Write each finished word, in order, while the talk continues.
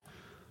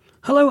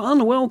Hello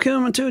and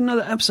welcome to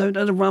another episode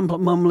of the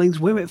Rampant Mumblings.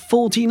 We're at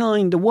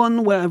 49, the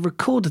one where I've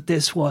recorded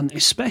this one,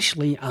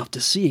 especially after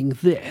seeing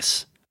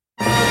this.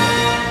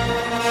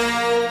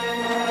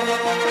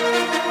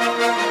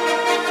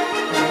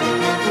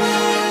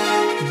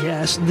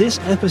 Yes, this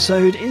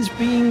episode is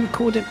being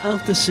recorded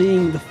after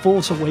seeing The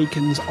Force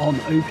Awakens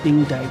on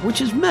opening day, which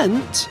has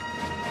meant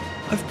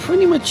I've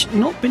pretty much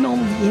not been on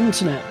the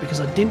internet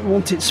because I didn't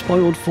want it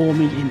spoiled for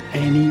me in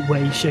any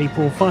way, shape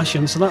or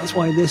fashion, so that's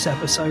why this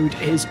episode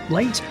is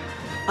late.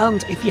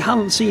 And if you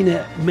haven't seen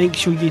it, make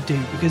sure you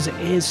do, because it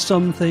is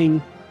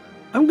something,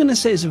 I'm going to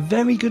say it's a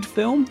very good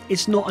film.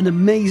 It's not an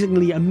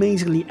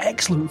amazingly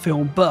excellent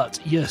film, but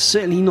you're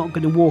certainly not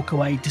going to walk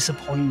away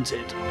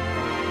disappointed.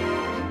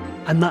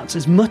 And that's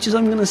as much as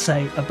I'm going to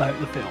say about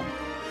the film.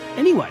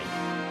 Anyway,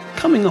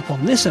 coming up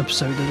on this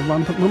episode of the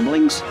Rampant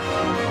Mumblings,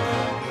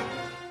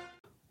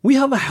 we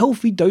have a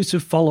healthy dose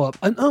of follow-up,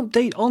 an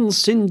update on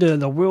Cinder,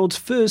 the world's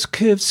first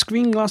curved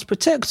screen glass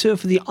protector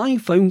for the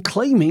iPhone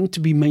claiming to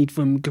be made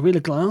from Gorilla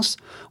Glass,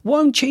 why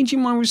I'm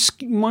changing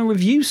my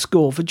review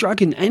score for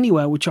Dragon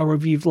Anywhere, which I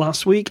reviewed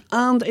last week,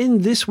 and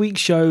in this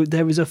week's show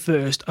there is a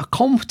first, a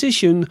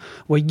competition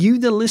where you,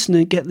 the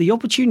listener, get the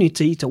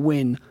opportunity to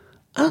win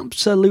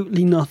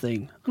absolutely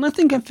nothing. And I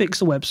think I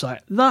fixed the website.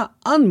 That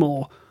and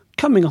more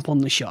coming up on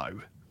the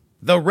show.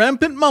 The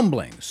Rampant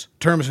Mumblings.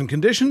 Terms and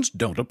conditions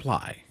don't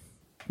apply.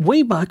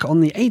 Way back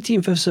on the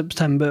 18th of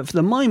September for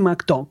the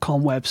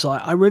mymac.com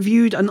website, I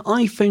reviewed an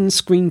iPhone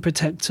screen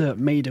protector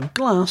made of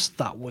glass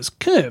that was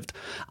curved,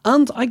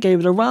 and I gave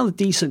it a rather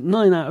decent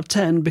 9 out of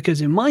 10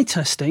 because in my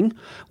testing,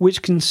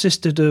 which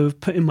consisted of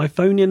putting my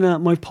phone in and out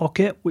of my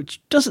pocket, which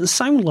doesn't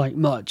sound like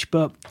much,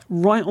 but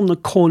right on the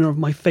corner of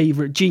my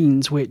favourite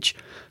jeans, which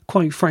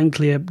quite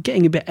frankly are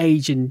getting a bit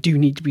aged and do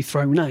need to be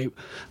thrown out,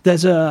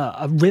 there's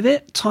a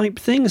rivet type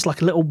thing, it's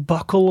like a little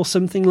buckle or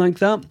something like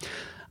that.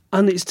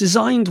 And it's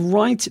designed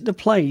right at the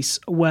place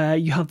where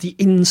you have the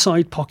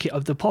inside pocket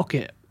of the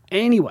pocket.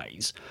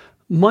 Anyways,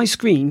 my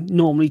screen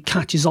normally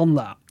catches on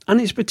that, and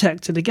it's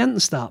protected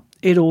against that.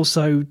 It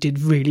also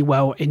did really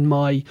well in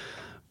my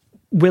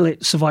will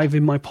it survive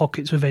in my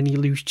pockets with any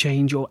loose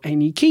change or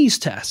any keys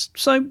test.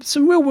 So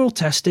some real world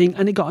testing,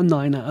 and it got a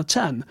 9 out of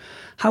 10.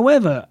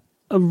 However,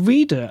 a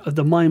reader of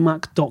the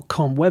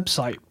mymac.com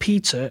website,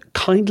 Peter,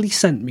 kindly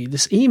sent me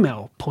this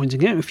email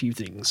pointing out a few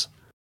things.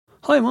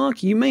 Hi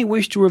Mark, you may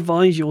wish to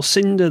revise your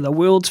Cinder, the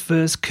world's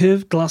first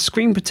curved glass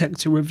screen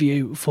protector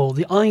review for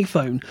the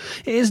iPhone.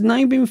 It has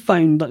now been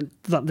found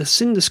that the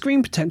Cinder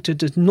screen protector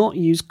does not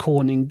use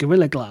Corning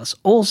Gorilla Glass.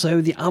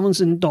 Also, the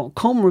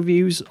Amazon.com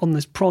reviews on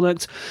this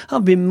product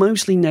have been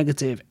mostly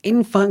negative.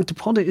 In fact, the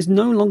product is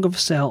no longer for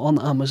sale on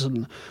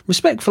Amazon.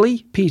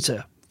 Respectfully,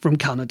 Peter from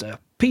Canada.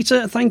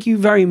 Peter, thank you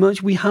very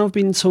much. We have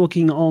been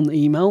talking on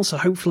email, so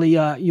hopefully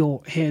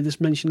you'll hear this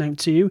mentioned out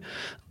to you.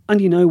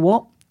 And you know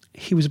what?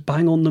 He was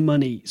bang on the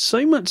money.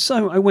 So much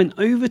so, I went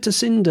over to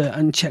Cinder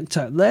and checked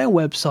out their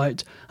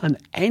website, and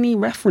any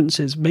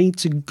references made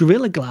to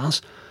Gorilla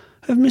Glass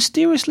have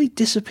mysteriously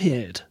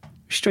disappeared.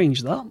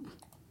 Strange that.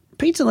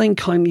 Peter then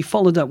kindly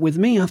followed up with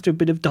me after a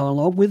bit of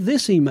dialogue with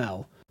this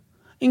email.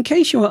 In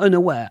case you are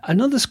unaware,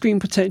 another screen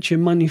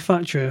protection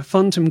manufacturer,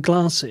 Phantom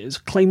Glasses,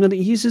 claimed that it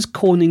uses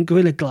Corning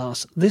Gorilla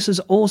Glass. This has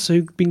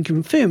also been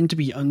confirmed to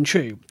be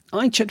untrue.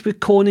 I checked with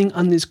Corning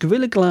and this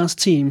Gorilla Glass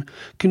team,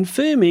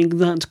 confirming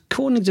that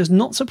Corning does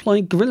not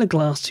supply Gorilla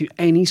Glass to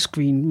any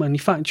screen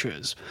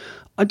manufacturers.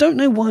 I don't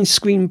know why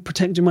screen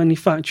protector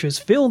manufacturers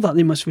feel that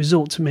they must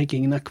resort to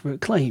making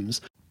inaccurate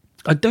claims.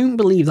 I don't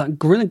believe that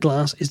Gorilla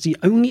Glass is the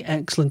only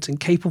excellent and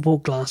capable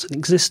glass in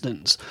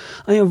existence.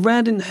 I have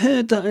read and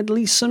heard that at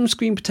least some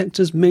screen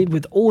protectors made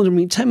with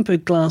ordinary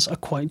tempered glass are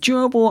quite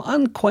durable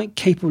and quite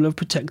capable of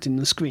protecting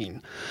the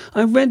screen.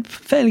 I've read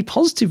fairly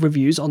positive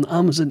reviews on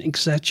Amazon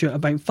etc.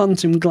 about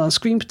Phantom Glass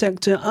screen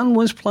protector and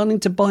was planning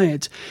to buy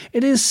it.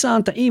 It is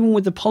sad that even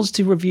with the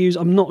positive reviews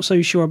I'm not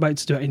so sure about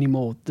to do it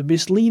anymore. The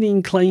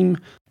misleading claim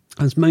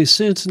has most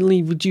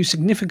certainly reduced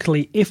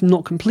significantly, if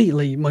not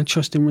completely, my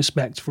trust and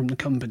respect from the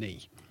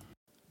company.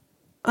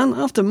 And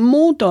after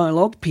more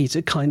dialogue,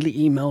 Peter kindly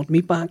emailed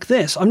me back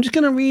this. I'm just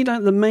going to read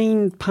out the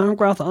main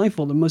paragraph that I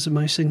thought was the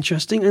most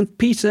interesting. And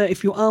Peter,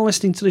 if you are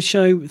listening to the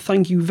show,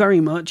 thank you very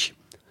much.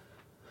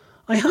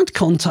 I had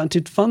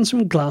contacted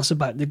Phantom Glass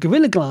about the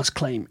Gorilla Glass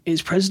claim.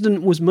 Its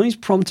president was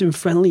most prompt and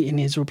friendly in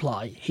his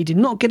reply. He did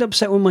not get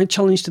upset with my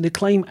challenge to the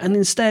claim and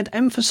instead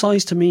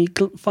emphasised to me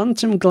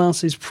Phantom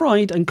Glass's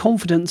pride and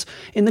confidence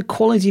in the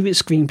quality of its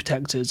screen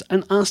protectors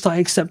and asked I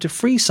accept a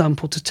free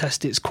sample to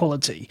test its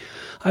quality.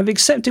 I've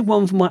accepted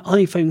one for my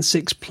iPhone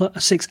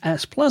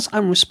 6S Plus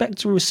and expect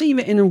to receive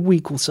it in a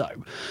week or so.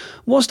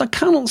 Whilst I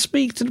cannot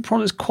speak to the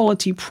product's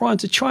quality prior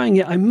to trying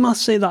it, I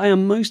must say that I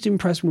am most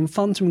impressed with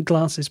Phantom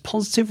Glass's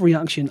positive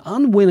reaction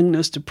and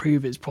willingness to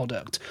prove its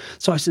product.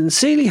 So I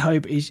sincerely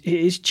hope it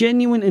is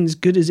genuine and as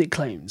good as it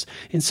claims.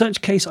 In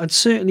such case, I'd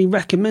certainly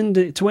recommend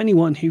it to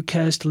anyone who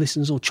cares to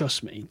listen or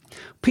trust me.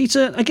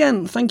 Peter,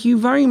 again, thank you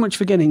very much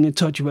for getting in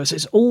touch with us.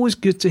 It's always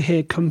good to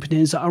hear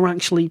companies that are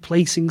actually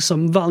placing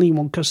some value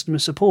on customer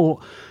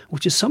support,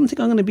 which is something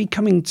I'm going to be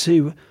coming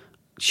to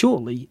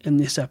shortly in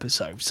this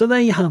episode. So there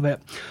you have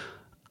it.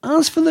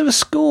 As for the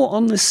score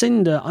on the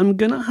Cinder, I'm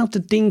going to have to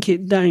dink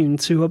it down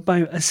to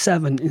about a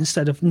 7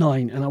 instead of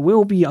 9, and I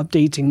will be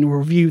updating the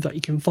review that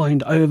you can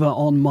find over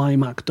on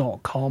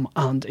mymac.com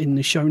and in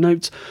the show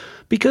notes,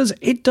 because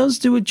it does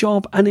do a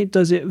job and it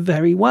does it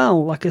very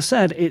well. Like I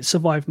said, it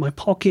survived my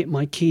pocket,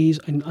 my keys,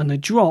 and a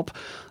drop.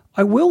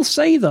 I will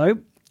say though,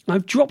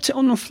 I've dropped it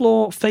on the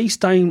floor face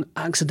down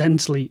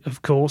accidentally,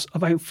 of course,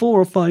 about 4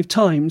 or 5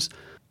 times,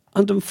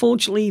 and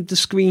unfortunately the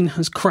screen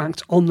has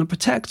cracked on the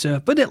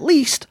protector, but at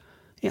least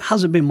it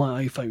hasn't been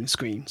my iPhone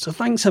screen. So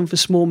thanks for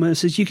small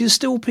mercies. You can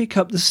still pick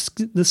up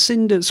the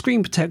Cinder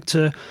screen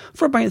protector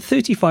for about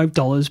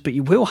 $35, but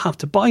you will have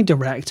to buy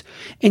direct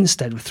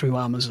instead of through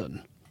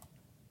Amazon.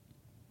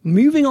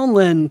 Moving on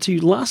then to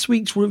last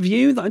week's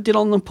review that I did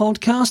on the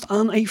podcast,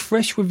 and a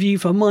fresh review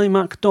for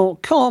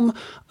mymac.com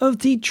of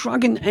the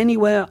Dragon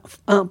Anywhere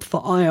app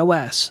for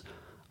iOS.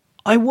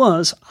 I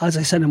was, as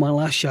I said in my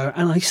last show,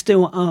 and I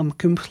still am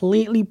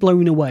completely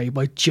blown away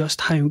by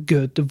just how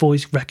good the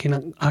voice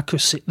recognition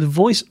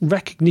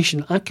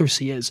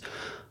accuracy is.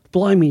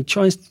 Blimey,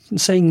 try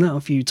saying that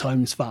a few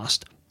times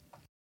fast.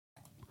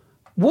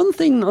 One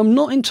thing I'm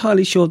not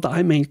entirely sure that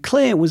I made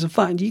clear was the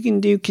fact you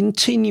can do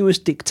continuous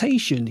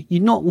dictation.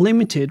 You're not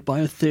limited by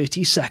a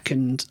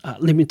 30-second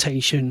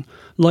limitation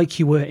like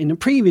you were in the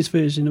previous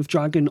version of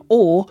Dragon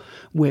or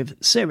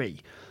with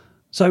Siri.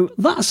 So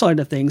that side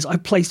of things, I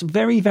placed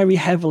very, very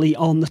heavily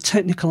on the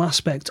technical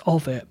aspect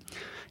of it.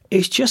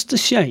 It's just a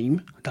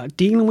shame that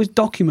dealing with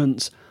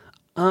documents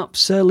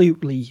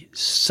absolutely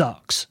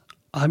sucks.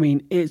 I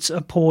mean, it's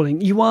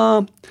appalling. You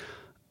are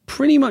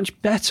pretty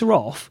much better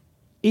off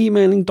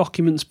emailing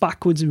documents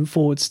backwards and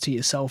forwards to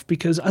yourself,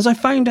 because as I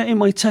found out in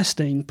my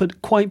testing,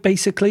 but quite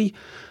basically,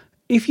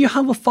 if you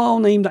have a file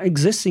name that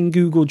exists in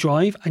Google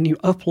Drive and you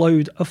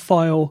upload a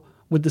file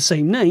with the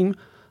same name,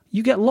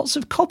 you get lots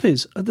of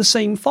copies of the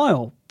same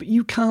file, but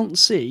you can't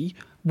see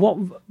what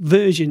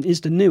version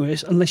is the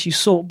newest unless you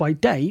sort by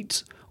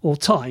date or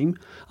time,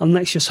 and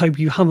let's just hope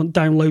you haven't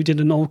downloaded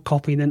an old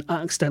copy and then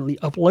accidentally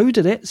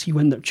uploaded it, so you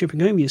end up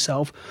tripping over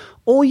yourself,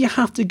 or you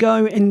have to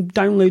go and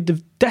download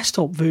the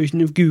desktop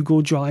version of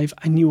Google Drive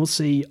and you will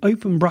see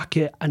open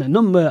bracket and a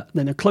number,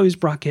 then a close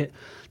bracket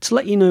to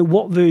let you know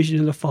what version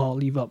of the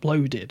file you've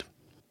uploaded.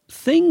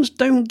 Things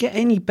don't get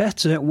any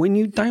better when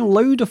you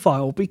download a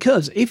file,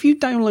 because if you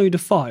download a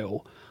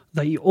file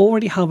that you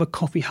already have a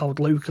copy held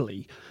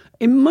locally,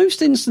 in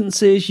most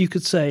instances you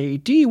could say,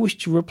 do you wish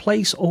to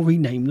replace or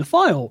rename the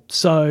file?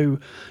 So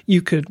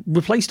you could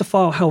replace the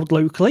file held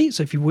locally.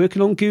 So if you're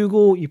working on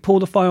Google, you pull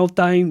the file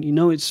down, you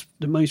know it's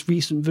the most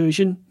recent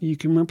version, you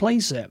can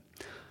replace it.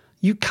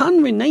 You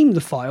can rename the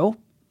file,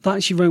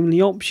 that's your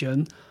only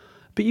option,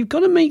 but you've got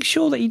to make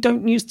sure that you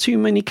don't use too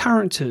many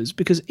characters,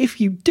 because if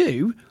you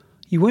do,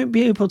 you won't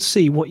be able to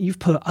see what you've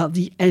put at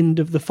the end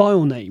of the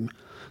file name.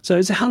 So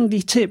it's a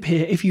handy tip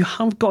here. If you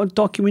have got a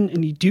document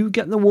and you do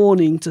get the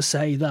warning to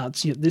say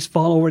that this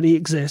file already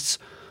exists,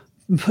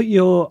 put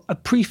a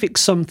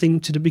prefix something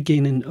to the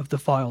beginning of the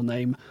file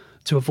name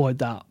to avoid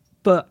that.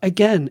 But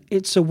again,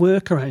 it's a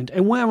workaround.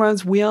 And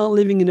whereas we are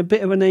living in a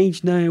bit of an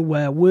age now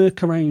where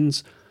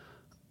workarounds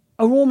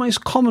are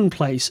almost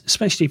commonplace,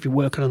 especially if you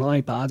work on an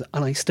iPad,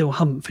 and I still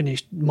haven't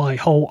finished my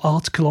whole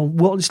article on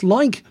what it's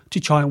like to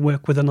try and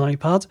work with an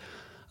iPad.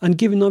 And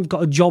given I've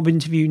got a job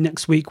interview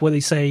next week where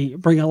they say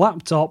bring a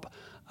laptop,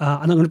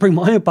 and I'm going to bring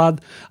my iPad,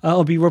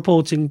 I'll be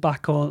reporting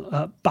back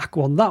on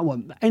that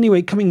one.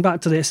 Anyway, coming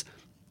back to this,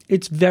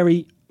 it's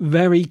very,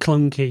 very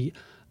clunky,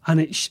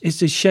 and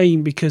it's a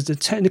shame because the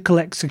technical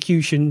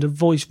execution, the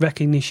voice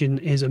recognition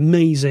is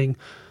amazing.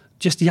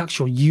 Just the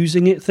actual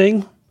using it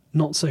thing,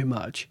 not so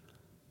much.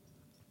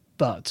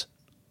 But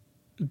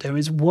there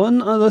is one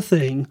other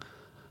thing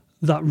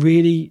that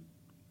really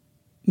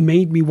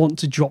made me want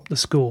to drop the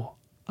score,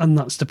 and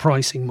that's the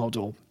pricing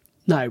model.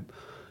 Now,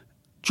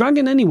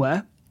 Dragon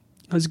Anywhere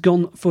has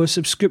gone for a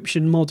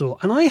subscription model,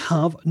 and I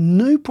have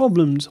no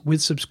problems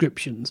with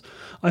subscriptions.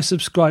 I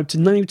subscribe to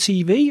Now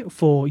TV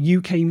for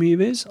UK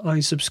movies. I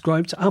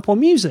subscribe to Apple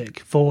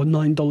Music for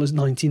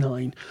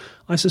 $9.99.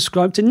 I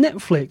subscribe to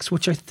Netflix,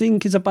 which I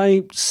think is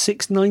about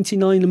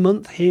 $6.99 a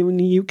month here in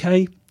the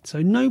UK.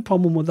 So no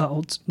problem with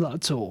that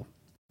at all.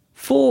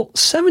 For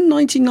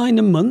 $7.99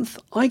 a month,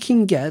 I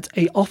can get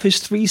a Office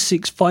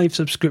 365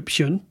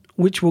 subscription,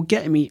 which will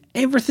get me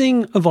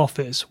everything of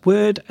Office,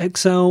 Word,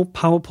 Excel,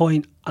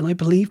 PowerPoint, and I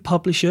believe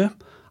Publisher.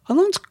 And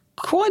that's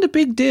quite a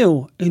big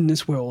deal in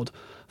this world.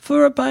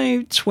 For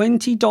about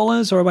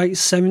 $20 or about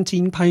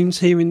 £17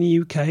 here in the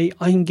UK,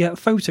 I can get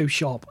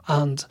Photoshop.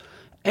 And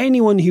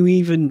anyone who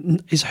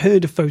even has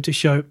heard of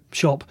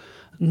Photoshop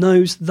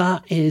knows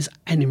that is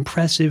an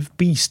impressive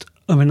beast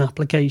of an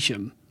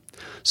application.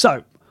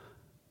 So,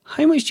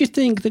 how much do you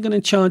think they're going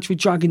to charge for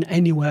Dragon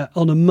Anywhere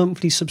on a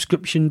monthly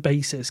subscription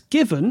basis?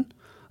 Given,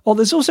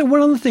 there's also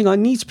one other thing, I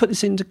need to put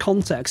this into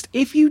context.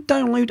 If you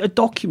download a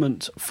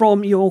document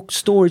from your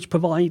storage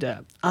provider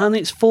and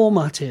it's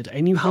formatted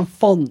and you have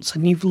fonts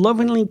and you've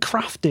lovingly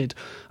crafted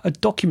a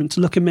document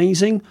to look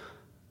amazing,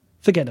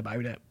 forget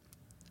about it.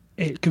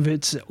 it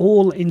converts it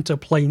all into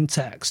plain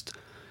text.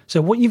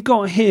 So what you've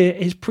got here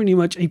is pretty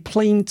much a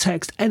plain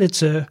text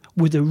editor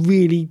with a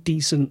really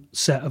decent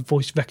set of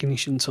voice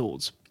recognition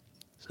tools.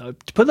 So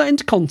to put that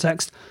into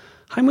context,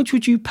 how much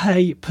would you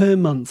pay per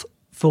month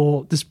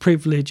for this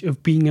privilege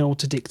of being able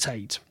to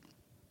dictate?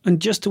 And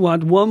just to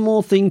add one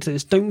more thing to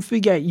this, don't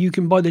forget you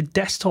can buy the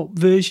desktop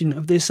version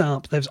of this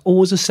app. There's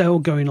always a sale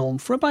going on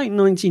for about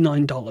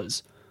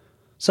 $99.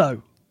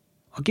 So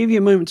I'll give you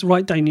a moment to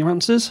write down your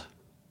answers,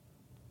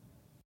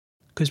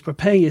 because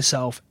prepare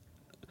yourself.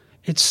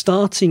 It's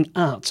starting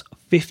at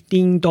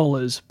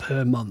 $15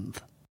 per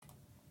month.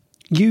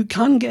 You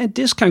can get a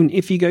discount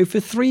if you go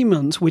for 3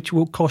 months, which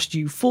will cost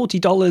you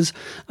 $40.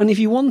 And if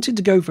you wanted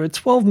to go for a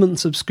 12-month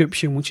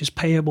subscription, which is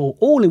payable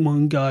all in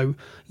one go,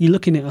 you're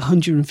looking at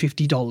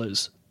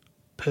 $150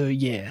 per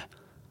year.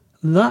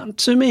 That,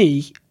 to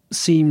me,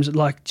 seems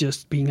like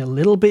just being a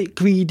little bit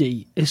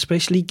greedy,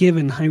 especially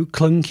given how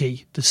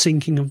clunky the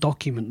syncing of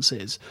documents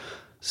is.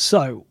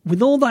 So,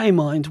 with all that in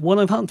mind, what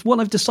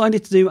I've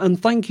decided to do,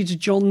 and thank you to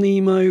John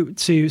Nemo,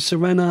 to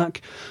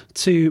Serenak,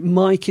 to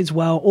Mike as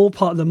well, all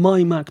part of the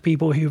MyMac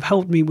people who've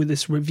helped me with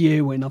this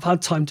review, and I've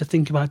had time to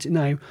think about it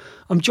now.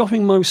 I'm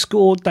dropping my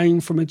score down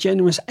from a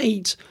generous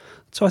 8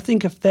 to I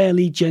think a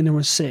fairly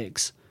generous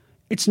 6.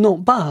 It's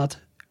not bad,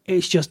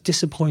 it's just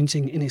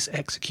disappointing in its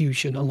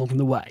execution along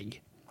the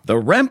way. The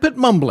rampant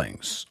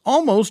mumblings,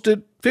 almost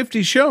at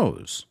 50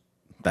 shows.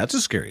 That's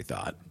a scary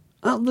thought.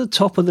 At the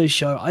top of the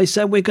show, I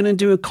said we're going to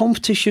do a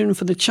competition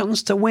for the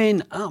chance to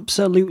win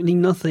absolutely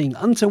nothing.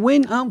 And to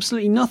win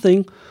absolutely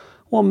nothing,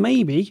 well,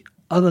 maybe,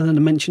 other than a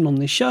mention on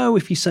this show,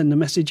 if you send a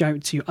message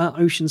out to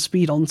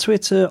 @OceanSpeed on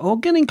Twitter or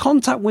get in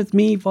contact with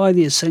me via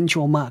the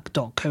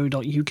essentialmac.co.uk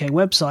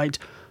website,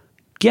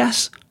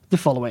 guess the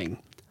following.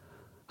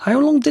 How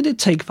long did it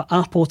take for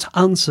Apple to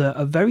answer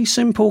a very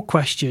simple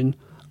question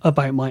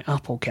about my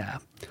AppleCare?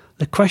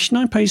 The question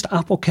I posed to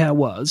AppleCare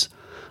was,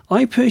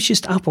 I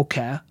purchased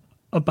AppleCare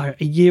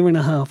about a year and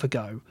a half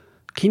ago.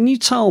 Can you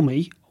tell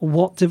me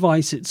what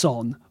device it's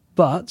on?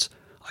 But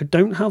I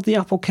don't have the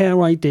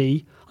AppleCare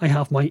ID, I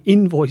have my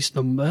invoice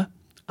number,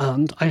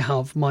 and I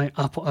have my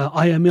Apple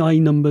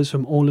IMEI numbers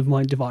from all of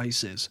my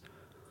devices.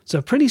 So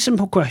a pretty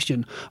simple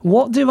question.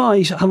 What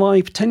device have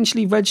I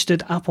potentially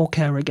registered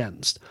AppleCare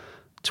against?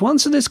 To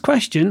answer this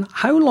question,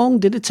 how long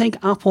did it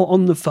take Apple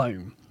on the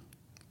phone?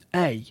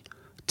 A,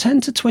 10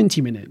 to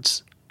 20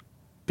 minutes.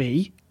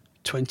 B,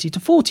 20 to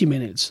 40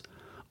 minutes.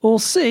 Or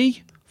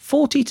C,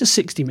 40 to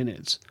 60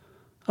 minutes.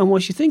 And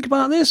once you think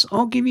about this,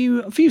 I'll give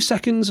you a few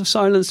seconds of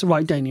silence to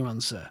write down your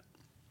answer.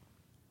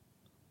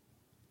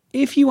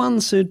 If you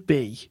answered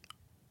B,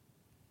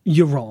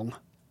 you're wrong.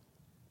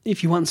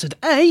 If you answered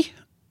A,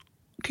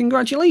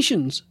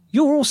 congratulations,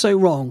 you're also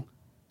wrong.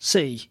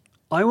 C,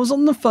 I was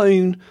on the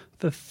phone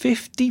for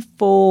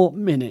 54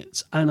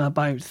 minutes and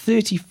about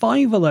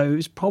 35 of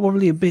those,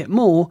 probably a bit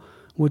more,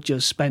 were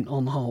just spent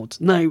on hold.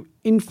 Now,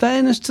 in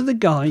fairness to the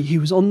guy who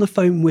was on the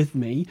phone with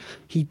me,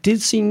 he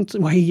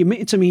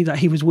admitted to me that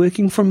he was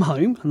working from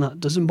home, and that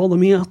doesn't bother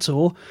me at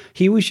all.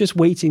 He was just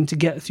waiting to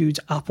get through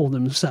to Apple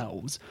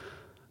themselves.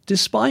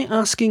 Despite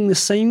asking the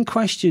same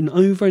question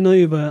over and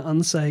over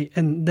and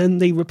then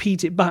they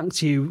repeat it back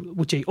to you,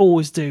 which they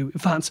always do. In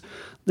fact,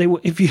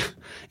 if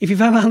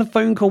you've ever had a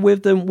phone call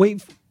with them,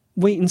 wait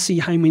and see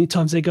how many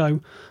times they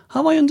go,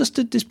 have I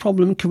understood this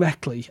problem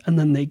correctly? And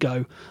then they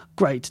go,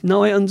 great,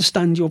 now I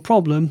understand your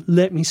problem,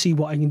 let me see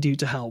what I can do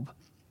to help.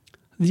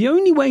 The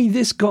only way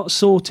this got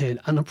sorted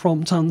and a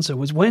prompt answer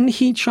was when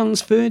he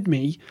transferred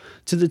me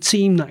to the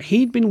team that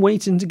he'd been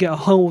waiting to get a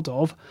hold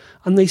of,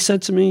 and they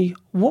said to me,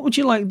 what would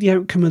you like the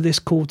outcome of this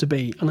call to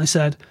be? And I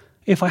said,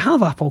 if I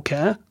have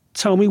AppleCare,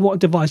 tell me what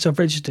device I've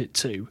registered it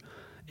to.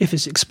 If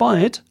it's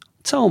expired,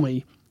 tell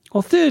me.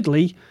 Or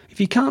thirdly, if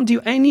you can't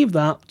do any of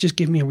that, just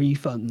give me a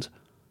refund.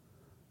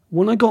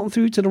 When I got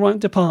through to the right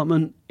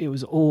department, it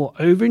was all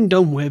over and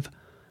done with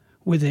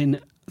within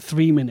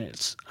 3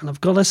 minutes. And I've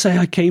got to say,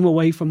 I came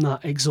away from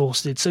that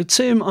exhausted. So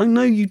Tim, I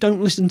know you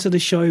don't listen to the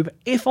show, but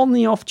if on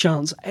the off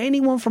chance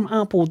anyone from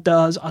Apple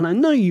does, and I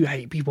know you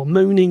hate people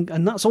moaning,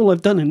 and that's all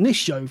I've done in this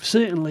show,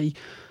 certainly,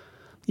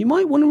 you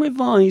might want to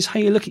revise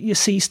how you look at your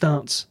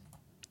C-stats.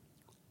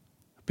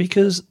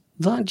 Because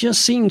that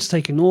just seems to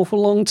take an awful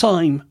long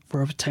time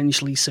for a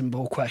potentially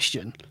simple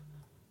question.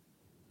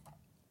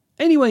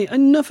 Anyway,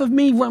 enough of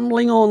me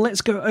rambling on.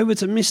 Let's go over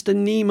to Mr.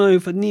 Nemo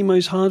for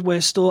Nemo's Hardware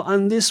Store.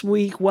 And this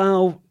week,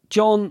 wow,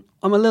 John,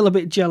 I'm a little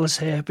bit jealous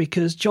here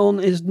because John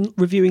is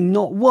reviewing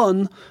not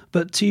one,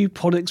 but 2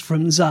 products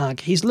from Zag.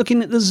 He's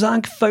looking at the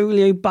Zag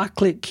Folio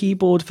backlit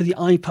keyboard for the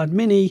iPad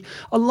mini,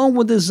 along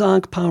with the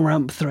Zag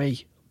PowerAmp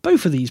 3.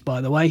 Both of these,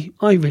 by the way,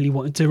 I really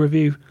wanted to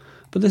review.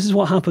 But this is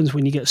what happens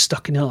when you get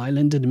stuck in an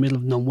island in the middle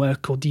of nowhere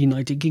called the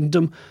United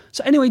Kingdom.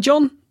 So anyway,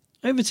 John,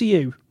 over to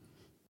you.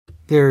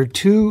 There are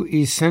 2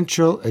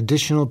 essential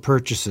additional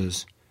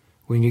purchases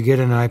when you get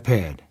an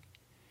iPad.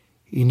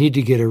 You need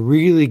to get a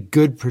really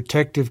good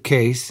protective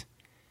case,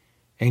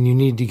 and you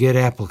need to get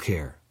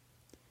AppleCare.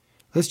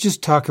 Let's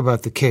just talk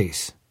about the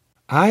case.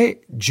 I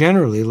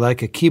generally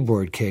like a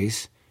keyboard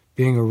case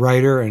Being a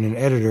writer and an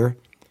editor,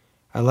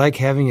 I like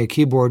having a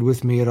keyboard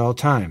with me at all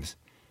times.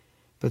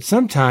 But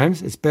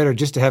sometimes it's better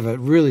just to have a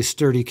really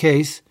sturdy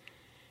case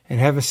and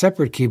have a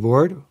separate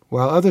keyboard,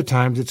 while other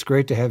times it's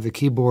great to have the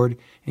keyboard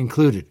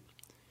included.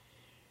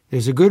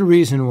 There's a good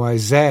reason why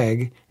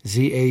Zagg,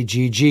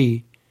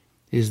 Z-A-G-G,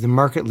 is the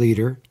market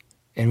leader,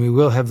 and we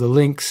will have the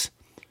links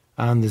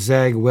on the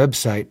Zagg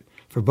website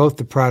for both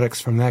the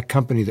products from that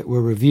company that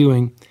we're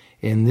reviewing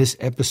in this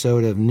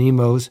episode of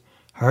Nemo's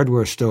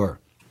Hardware Store.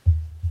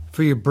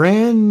 For your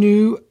brand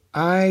new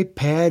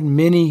iPad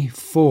Mini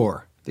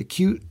 4, the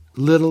cute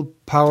little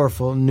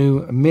powerful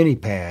new mini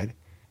pad,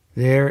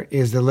 there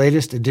is the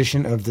latest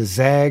edition of the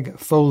Zagg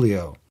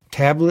Folio,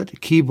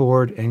 tablet,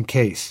 keyboard, and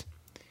case.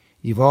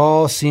 You've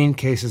all seen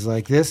cases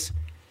like this.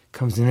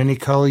 Comes in any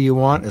color you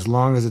want as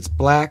long as it's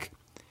black.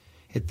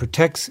 It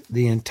protects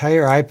the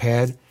entire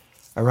iPad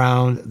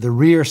around the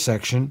rear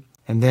section,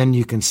 and then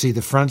you can see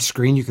the front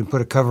screen. You can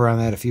put a cover on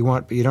that if you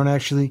want, but you don't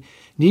actually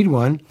need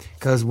one,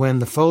 because when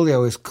the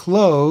folio is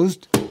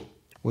closed,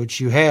 which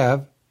you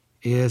have,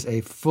 is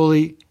a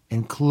fully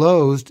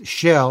enclosed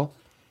shell,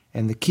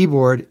 and the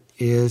keyboard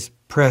is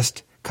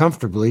pressed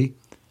comfortably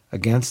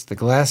against the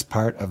glass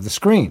part of the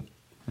screen.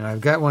 Now,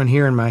 I've got one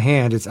here in my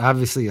hand. It's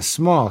obviously a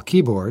small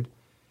keyboard.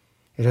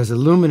 It has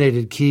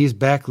illuminated keys,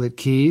 backlit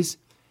keys,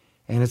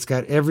 and it's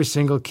got every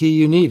single key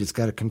you need. It's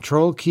got a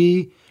control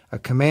key, a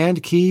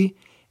command key,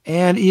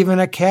 and even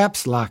a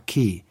caps lock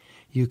key.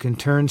 You can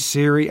turn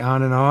Siri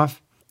on and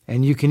off,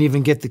 and you can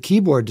even get the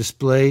keyboard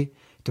display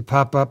to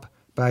pop up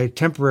by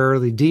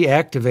temporarily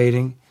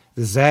deactivating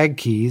the Zagg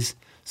keys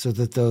so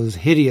that those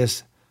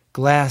hideous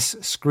glass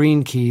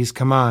screen keys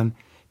come on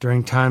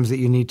during times that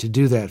you need to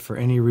do that for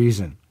any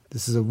reason.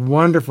 This is a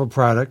wonderful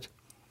product.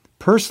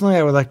 Personally,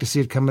 I would like to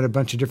see it come in a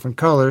bunch of different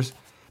colors,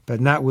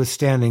 but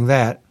notwithstanding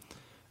that,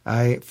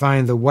 I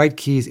find the white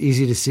keys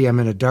easy to see. I'm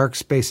in a dark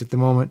space at the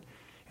moment,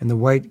 and the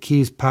white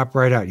keys pop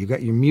right out. You've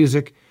got your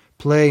music,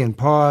 play and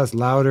pause,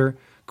 louder,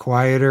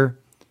 quieter.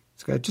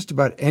 It's got just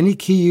about any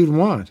key you'd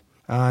want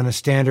on a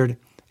standard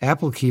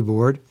Apple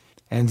keyboard,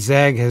 and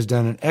Zagg has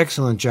done an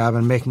excellent job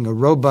in making a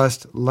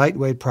robust,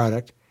 lightweight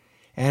product.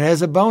 And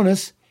as a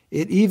bonus,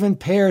 it even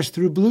pairs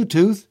through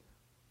Bluetooth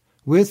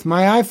with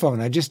my iPhone.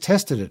 I just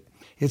tested it.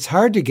 It's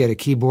hard to get a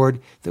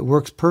keyboard that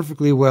works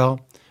perfectly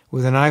well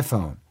with an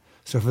iPhone.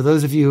 So for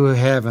those of you who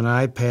have an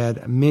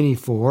iPad Mini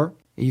 4,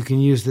 you can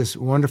use this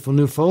wonderful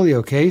new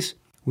folio case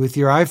with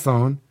your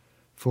iPhone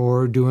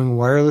for doing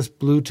wireless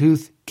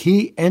Bluetooth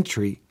key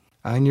entry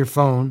on your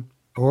phone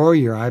or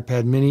your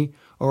iPad Mini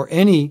or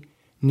any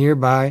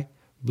nearby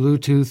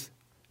Bluetooth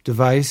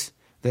device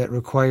that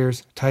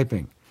requires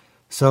typing.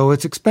 So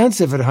it's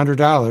expensive at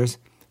 $100,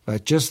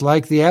 but just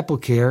like the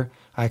AppleCare,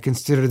 I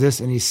consider this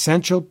an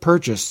essential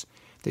purchase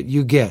that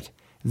you get,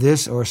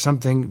 this or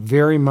something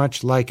very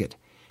much like it.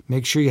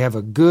 Make sure you have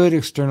a good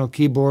external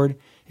keyboard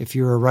if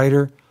you're a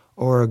writer,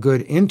 or a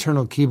good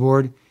internal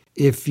keyboard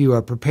if you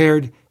are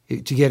prepared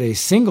to get a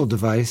single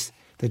device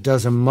that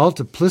does a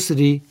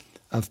multiplicity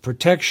of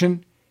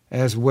protection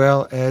as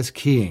well as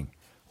keying.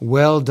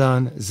 Well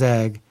done,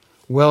 Zagg.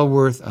 Well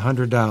worth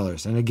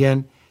 $100. And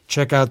again,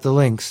 check out the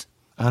links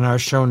on our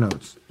show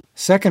notes.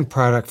 Second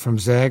product from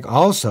Zagg,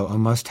 also a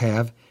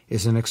must-have,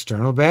 is an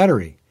external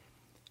battery.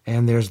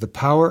 And there's the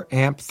Power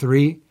Amp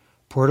 3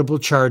 portable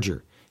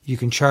charger. You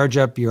can charge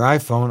up your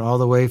iPhone all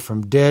the way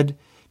from dead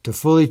to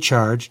fully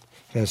charged.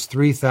 It has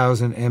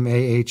 3,000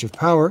 mAh of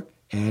power.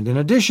 And in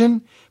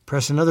addition,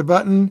 press another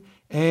button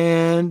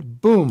and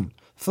boom,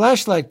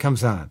 flashlight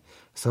comes on.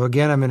 So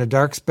again, I'm in a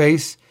dark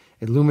space,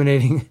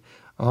 illuminating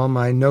all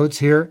my notes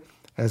here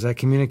as I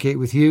communicate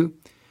with you.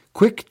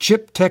 Quick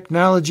Chip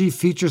technology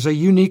features a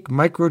unique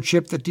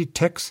microchip that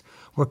detects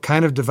what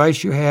kind of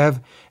device you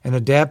have and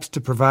adapts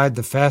to provide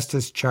the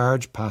fastest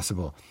charge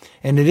possible.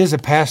 And it is a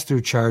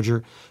pass-through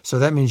charger, so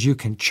that means you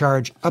can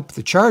charge up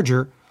the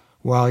charger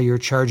while you're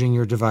charging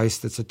your device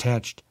that's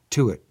attached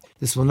to it.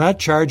 This will not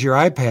charge your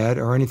iPad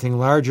or anything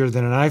larger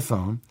than an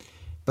iPhone,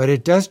 but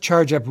it does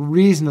charge up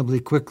reasonably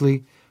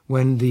quickly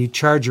when the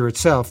charger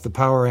itself, the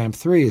Power Amp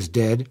 3, is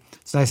dead.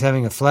 It's nice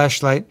having a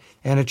flashlight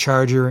and a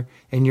charger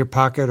in your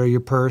pocket or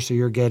your purse or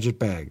your gadget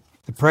bag.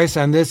 The price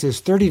on this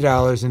is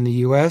 $30 in the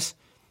U.S.,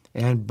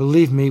 and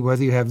believe me,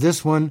 whether you have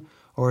this one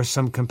or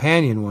some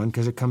companion one,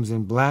 because it comes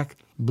in black,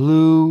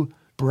 blue,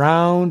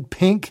 brown,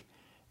 pink,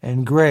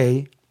 and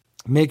gray,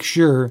 make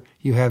sure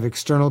you have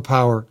external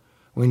power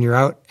when you're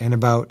out and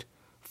about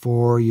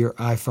for your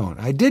iPhone.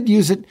 I did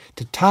use it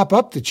to top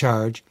up the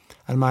charge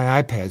on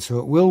my iPad, so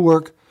it will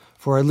work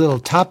for a little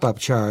top-up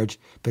charge,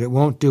 but it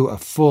won't do a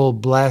full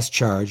blast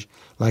charge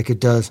like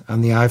it does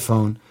on the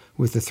iPhone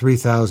with the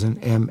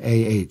 3,000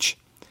 mAh.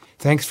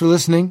 Thanks for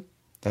listening.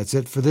 That's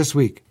it for this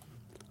week.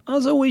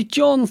 As always,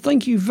 John,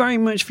 thank you very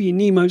much for your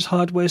Nemo's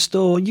Hardware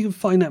Store. You can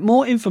find out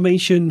more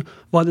information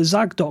via the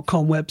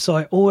Zagg.com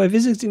website or by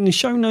visiting the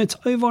show notes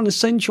over on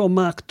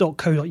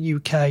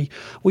essentialmac.co.uk,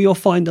 where you'll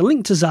find a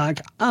link to Zagg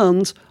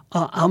and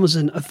our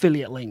Amazon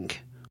affiliate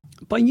link.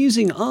 By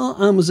using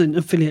our Amazon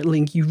affiliate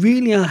link, you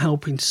really are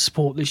helping to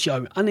support the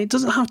show, and it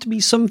doesn't have to be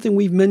something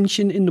we've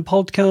mentioned in the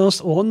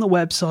podcast or on the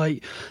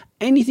website.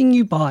 Anything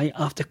you buy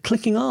after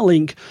clicking our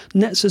link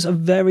nets us a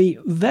very,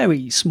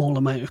 very small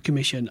amount of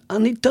commission,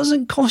 and it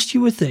doesn't cost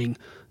you a thing.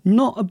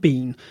 Not a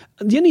bean.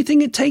 The only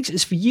thing it takes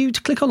is for you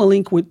to click on a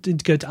link to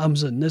go to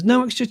Amazon. There's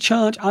no extra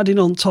charge added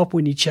on top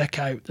when you check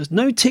out. There's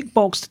no tick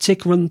box to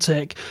tick run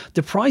tick.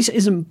 The price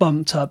isn't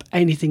bumped up,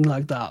 anything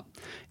like that.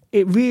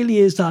 It really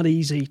is that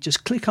easy.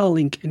 Just click our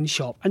link in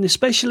shop. And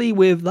especially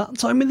with that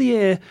time of the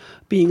year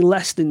being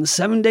less than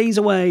 7 days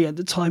away at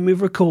the time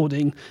of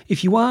recording,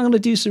 if you are going to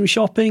do some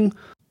shopping,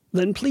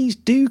 then please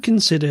do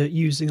consider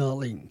using our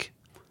link.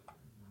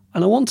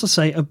 And I want to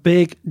say a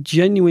big,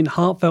 genuine,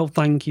 heartfelt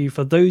thank you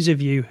for those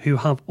of you who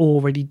have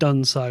already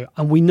done so.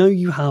 And we know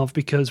you have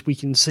because we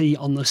can see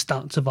on the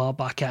stats of our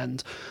back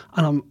end.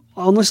 And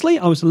I was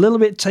a little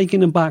bit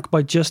taken aback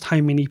by just how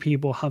many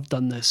people have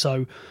done this.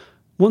 So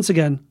once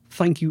again,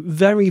 thank you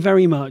very,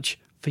 very much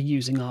for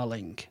using our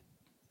link.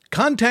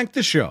 Contact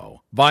the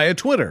show via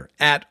Twitter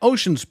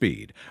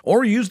 @OceanSpeed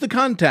or use the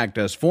Contact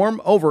Us form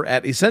over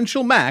at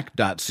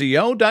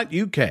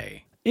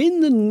essentialmac.co.uk.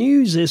 In the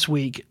news this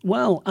week,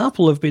 well,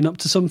 Apple have been up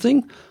to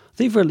something.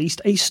 They've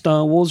released a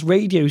Star Wars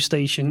radio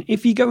station.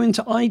 If you go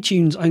into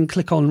iTunes and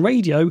click on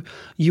radio,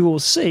 you will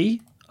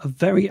see a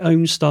very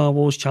own Star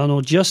Wars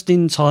channel just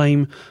in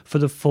time for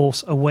The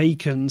Force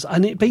Awakens.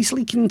 And it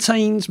basically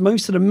contains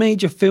most of the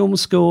major film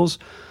scores.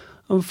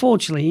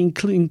 Unfortunately,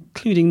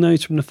 including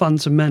those from The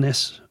Phantom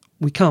Menace.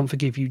 We can't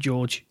forgive you,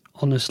 George.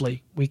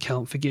 Honestly, we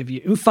can't forgive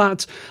you. In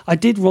fact, I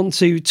did want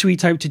to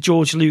tweet out to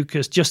George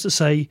Lucas just to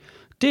say,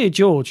 "Dear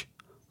George,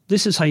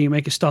 this is how you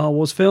make a Star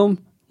Wars film.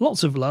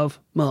 Lots of love,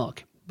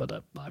 Mark."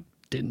 But I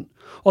didn't.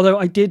 Although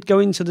I did go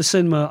into the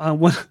cinema, and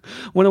when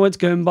I went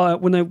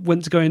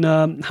to go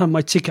and hand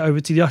my ticket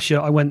over to the usher,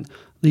 I went,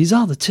 "These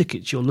are the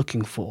tickets you're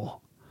looking for."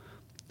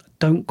 I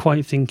don't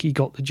quite think he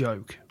got the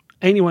joke.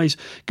 Anyways,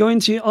 go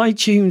into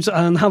iTunes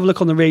and have a look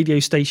on the radio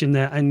station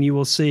there, and you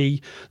will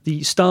see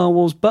the Star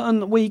Wars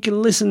button where you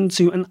can listen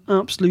to an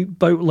absolute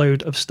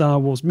boatload of Star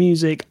Wars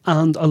music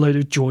and a load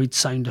of droid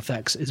sound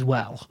effects as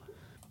well.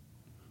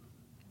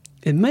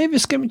 It may have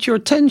escaped your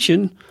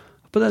attention,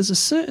 but there's a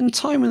certain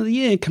time of the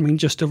year coming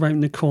just around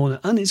the corner,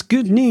 and it's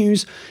good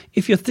news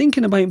if you're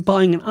thinking about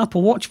buying an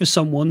Apple Watch for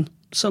someone,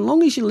 so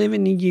long as you live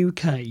in the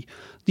UK.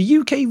 The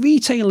UK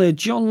retailer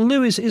John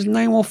Lewis is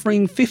now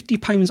offering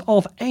 £50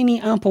 off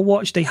any Apple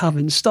Watch they have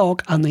in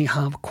stock, and they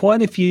have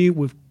quite a few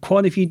with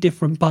quite a few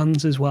different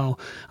bands as well.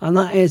 And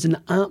that is an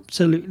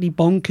absolutely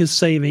bonkers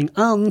saving,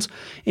 and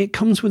it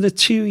comes with a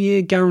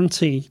 2-year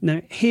guarantee.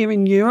 Now, here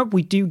in Europe,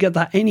 we do get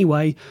that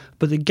anyway,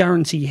 but the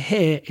guarantee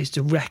here is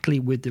directly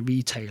with the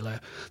retailer.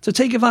 So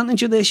take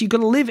advantage of this. You've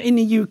got to live in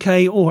the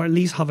UK or at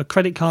least have a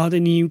credit card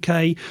in the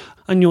UK,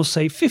 and you'll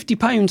save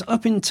 £50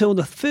 up until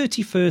the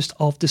 31st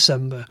of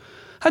December.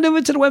 Head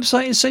over to the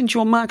website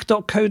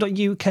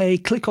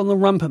essentialmac.co.uk, click on the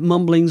Rampant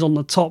Mumblings on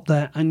the top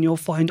there, and you'll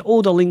find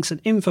all the links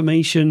and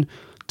information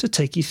to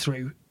take you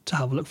through to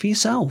have a look for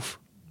yourself.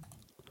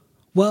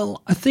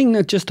 Well, I think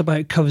that just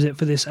about covers it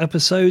for this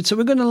episode, so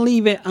we're going to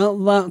leave it at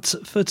that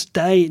for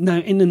today. Now,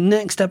 in the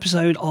next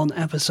episode, on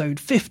episode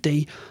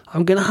 50,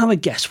 I'm going to have a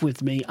guest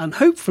with me, and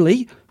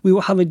hopefully we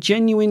will have a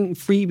genuine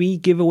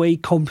freebie giveaway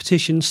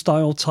competition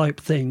style type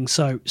thing,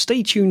 so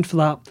stay tuned for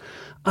that.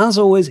 As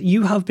always,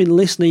 you have been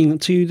listening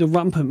to the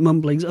Rampant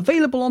Mumblings,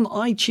 available on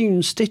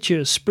iTunes, Stitcher,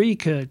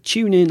 Spreaker,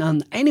 TuneIn,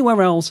 and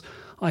anywhere else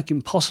I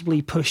can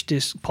possibly push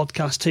this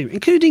podcast to,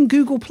 including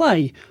Google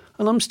Play,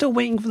 and I'm still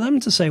waiting for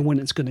them to say when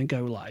it's going to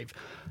go live.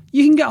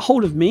 You can get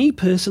hold of me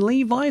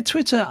personally via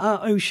Twitter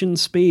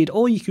 @OceanSpeed,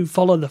 or you can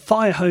follow the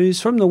fire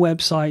hose from the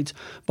website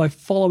by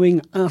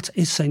following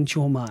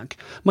 @EssentialMac.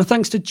 My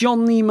thanks to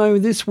John Nemo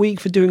this week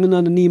for doing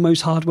another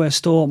Nemo's Hardware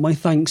Store. My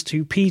thanks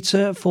to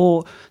Peter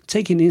for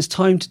taking his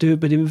time to do a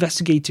bit of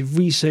investigative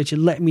research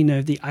and letting me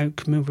know the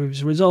outcome of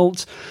his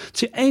results.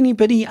 To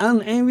anybody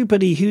and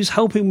everybody who's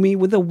helping me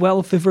with the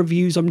wealth of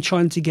reviews I'm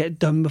trying to get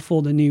done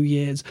before the New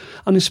Year's.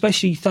 And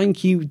especially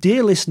thank you,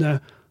 dear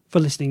listener, for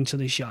listening to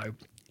the show.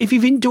 If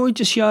you've enjoyed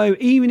the show,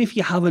 even if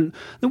you haven't,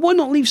 then why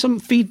not leave some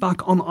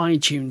feedback on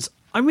iTunes?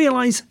 I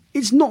realise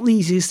it's not the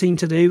easiest thing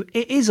to do.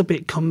 It is a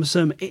bit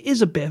cumbersome. It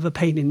is a bit of a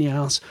pain in the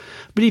ass.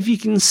 But if you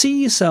can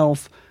see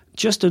yourself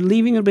just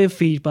leaving a bit of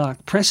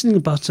feedback, pressing the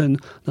button,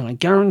 then I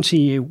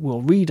guarantee you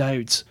we'll read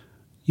out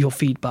your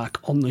feedback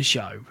on the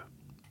show.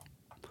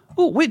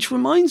 Oh, which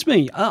reminds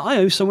me, I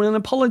owe someone an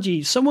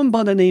apology. Someone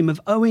by the name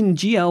of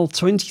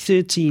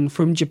OwenGL2013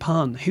 from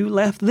Japan, who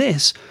left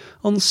this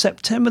on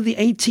September the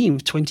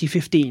 18th,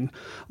 2015.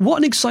 What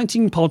an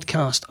exciting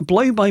podcast. A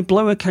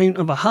blow-by-blow account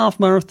of a half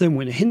marathon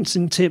with hints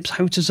and tips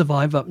how to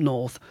survive up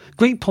north.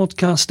 Great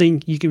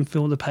podcasting, you can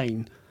feel the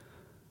pain.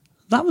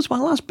 That was my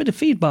last bit of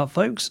feedback,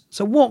 folks.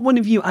 So what one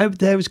of you out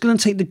there is going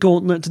to take the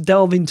gauntlet to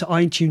delve into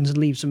iTunes and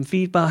leave some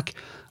feedback,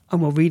 and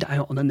we'll read it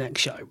out on the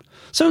next show.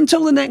 So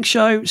until the next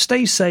show,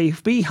 stay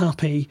safe, be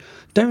happy,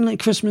 don't let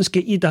Christmas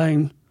get you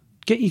down,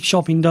 get your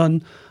shopping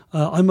done,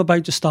 I'm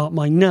about to start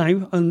mine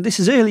now, and this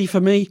is early for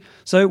me,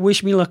 so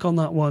wish me luck on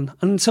that one.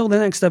 And until the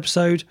next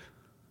episode,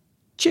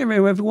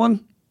 cheerio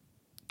everyone.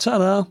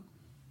 Ta-da.